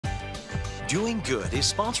Doing Good is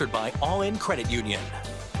sponsored by All In Credit Union.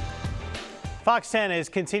 Fox 10 is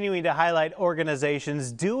continuing to highlight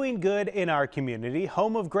organizations doing good in our community.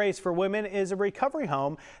 Home of Grace for Women is a recovery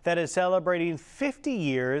home that is celebrating 50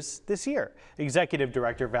 years this year. Executive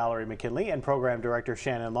Director Valerie McKinley and Program Director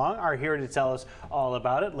Shannon Long are here to tell us all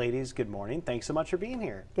about it. Ladies, good morning. Thanks so much for being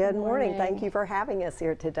here. Good morning. Thank you for having us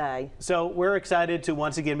here today. So we're excited to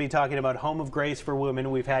once again be talking about Home of Grace for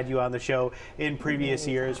Women. We've had you on the show in previous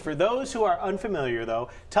years. For those who are unfamiliar,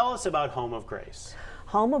 though, tell us about Home of Grace.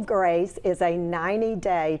 Home of Grace is a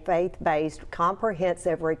 90-day faith-based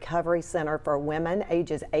comprehensive recovery center for women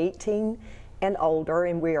ages 18 and older,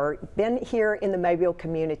 and we are been here in the Mobile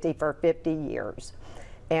community for 50 years.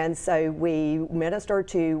 And so we minister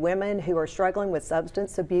to women who are struggling with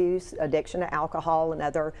substance abuse, addiction to alcohol, and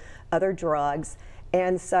other drugs.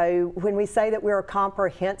 And so when we say that we're a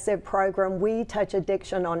comprehensive program, we touch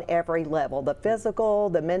addiction on every level: the physical,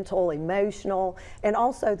 the mental, emotional, and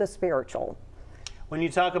also the spiritual. When you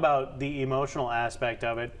talk about the emotional aspect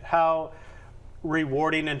of it, how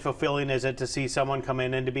rewarding and fulfilling is it to see someone come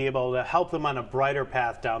in and to be able to help them on a brighter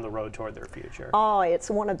path down the road toward their future? Oh, it's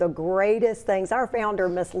one of the greatest things. Our founder,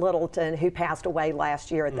 Miss Littleton, who passed away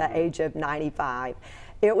last year at the age of 95,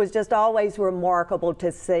 it was just always remarkable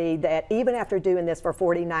to see that even after doing this for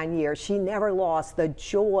 49 years, she never lost the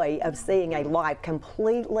joy of seeing a life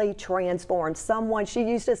completely transformed. She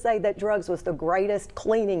used to say that drugs was the greatest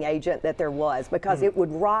cleaning agent that there was, because it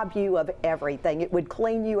would rob you of everything. It would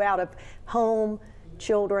clean you out of home,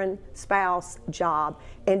 children, spouse, job.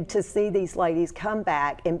 And to see these ladies come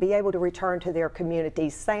back and be able to return to their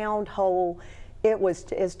community sound, whole,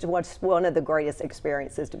 it's one of the greatest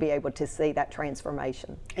experiences to be able to see that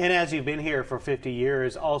transformation. And as you've been here for 50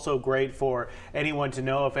 years, also great for anyone to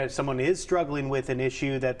know if someone is struggling with an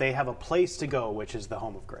issue that they have a place to go, which is the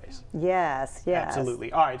Home of Grace. Yes, yes.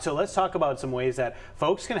 Absolutely. All right, so let's talk about some ways that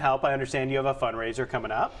folks can help. I understand you have a fundraiser coming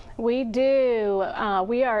up. We do.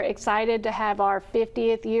 We are excited to have our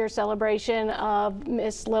 50th year celebration of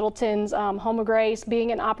Miss Littleton's Home of Grace being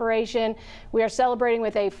in operation. We are celebrating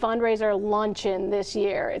with a fundraiser luncheon this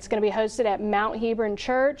year. It's going to be hosted at Mount Hebron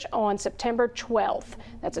Church on September 12th.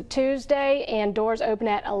 That's a Tuesday, and doors open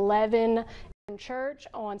at 11. Church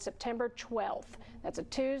on September 12th. That's a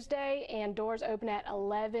Tuesday, and doors open at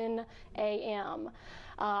 11 a.m.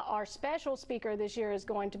 Our special speaker this year is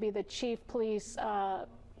going to be the Chief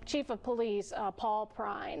of Police, Paul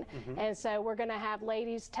Prine. And so we're going to have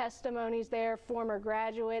ladies' testimonies there, former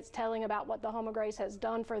graduates telling about what the Home of Grace has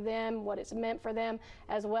done for them, what it's meant for them,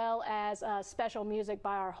 as well as special music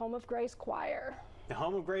by our Home of Grace Choir. The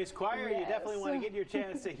Home of Grace Choir, yes. You definitely want to get your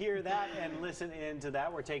chance to hear that and listen into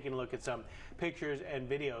that. We're taking a look at some pictures and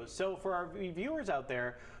videos. So for our viewers out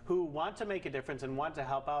there who want to make a difference and want to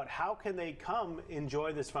help out, how can they come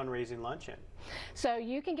enjoy this fundraising luncheon? So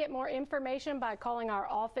you can get more information by calling our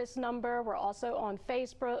office number. We're also on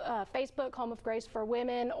Facebook, Home of Grace for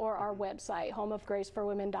Women, or our website,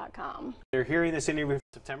 homeofgraceforwomen.com. They're hearing this interview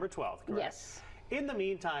September 12th, correct? Yes. In the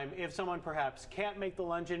meantime, if someone perhaps can't make the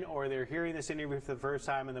luncheon, or they're hearing this interview for the first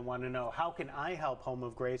time and they want to know, how can I help Home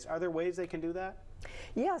of Grace? Are there ways they can do that?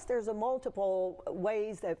 Yes, there's multiple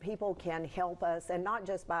ways that people can help us, and not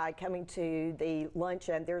just by coming to the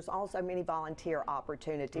luncheon. There's also many volunteer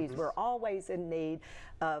opportunities. We're always in need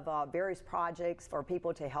of various projects for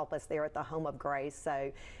people to help us there at the Home of Grace.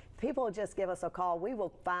 So people just give us a call. We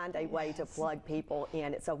will find a way to plug people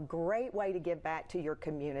in. It's a great way to give back to your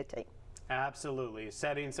community. Absolutely.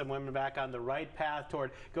 Setting some women back on the right path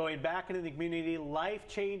toward going back into the community.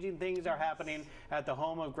 Life-changing things are happening at the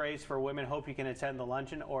Home of Grace for Women. Hope you can attend the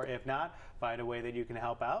luncheon, or if not, find a way that you can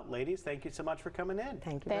help out. Ladies, thank you so much for coming in.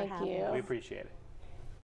 Thank you. Thank you. We appreciate it.